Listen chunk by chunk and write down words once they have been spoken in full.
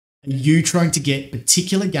Are you trying to get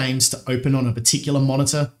particular games to open on a particular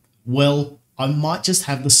monitor? Well, I might just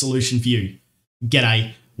have the solution for you.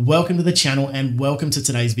 G'day, welcome to the channel and welcome to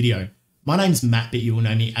today's video. My name's Matt, but you will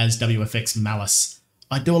know me as WFX Malice.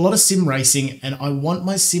 I do a lot of sim racing and I want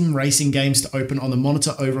my sim racing games to open on the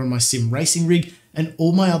monitor over on my sim racing rig and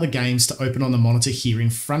all my other games to open on the monitor here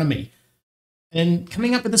in front of me. And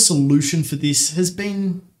coming up with a solution for this has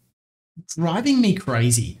been driving me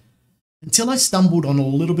crazy until I stumbled on a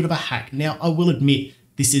little bit of a hack. Now, I will admit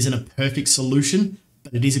this isn't a perfect solution,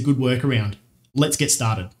 but it is a good workaround. Let's get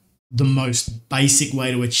started. The most basic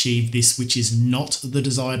way to achieve this, which is not the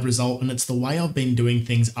desired result, and it's the way I've been doing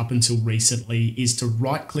things up until recently, is to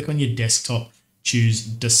right click on your desktop, choose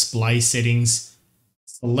display settings,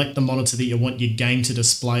 select the monitor that you want your game to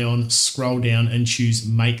display on, scroll down and choose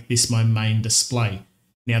make this my main display.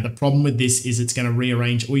 Now, the problem with this is it's going to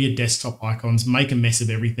rearrange all your desktop icons, make a mess of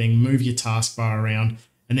everything, move your taskbar around,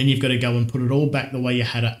 and then you've got to go and put it all back the way you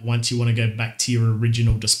had it once you want to go back to your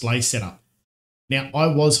original display setup. Now, I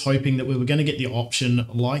was hoping that we were going to get the option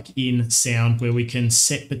like in Sound where we can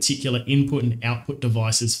set particular input and output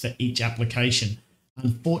devices for each application.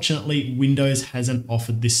 Unfortunately, Windows hasn't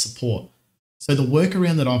offered this support. So the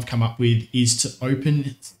workaround that I've come up with is to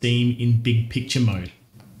open Steam in big picture mode.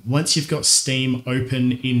 Once you've got Steam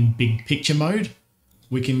open in big picture mode,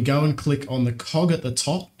 we can go and click on the cog at the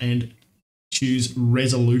top and choose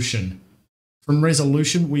resolution. From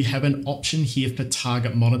resolution, we have an option here for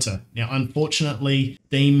target monitor. Now, unfortunately,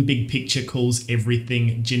 Steam Big Picture calls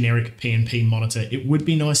everything generic PNP monitor. It would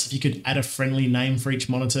be nice if you could add a friendly name for each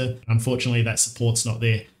monitor. Unfortunately, that support's not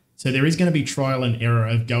there. So there is going to be trial and error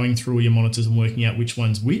of going through all your monitors and working out which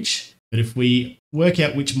one's which. But if we work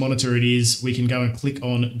out which monitor it is, we can go and click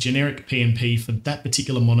on generic PNP for that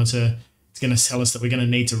particular monitor. It's going to tell us that we're going to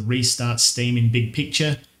need to restart Steam in big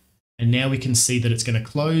picture. And now we can see that it's going to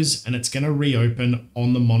close and it's going to reopen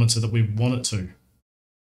on the monitor that we want it to.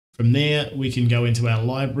 From there, we can go into our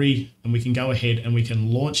library and we can go ahead and we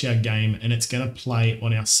can launch our game and it's going to play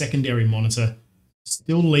on our secondary monitor,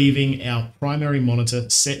 still leaving our primary monitor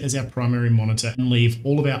set as our primary monitor and leave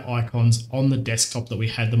all of our icons on the desktop that we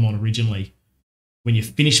had them on originally. When you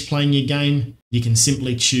finish playing your game, you can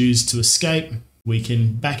simply choose to escape. We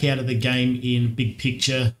can back out of the game in big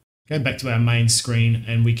picture, go back to our main screen,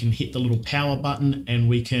 and we can hit the little power button and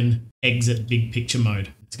we can exit big picture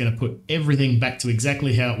mode. It's going to put everything back to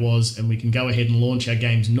exactly how it was, and we can go ahead and launch our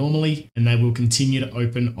games normally, and they will continue to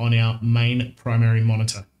open on our main primary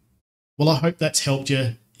monitor. Well, I hope that's helped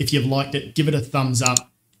you. If you've liked it, give it a thumbs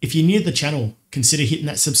up. If you're new to the channel, consider hitting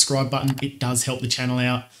that subscribe button. It does help the channel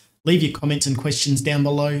out. Leave your comments and questions down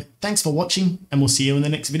below. Thanks for watching, and we'll see you in the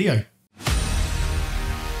next video.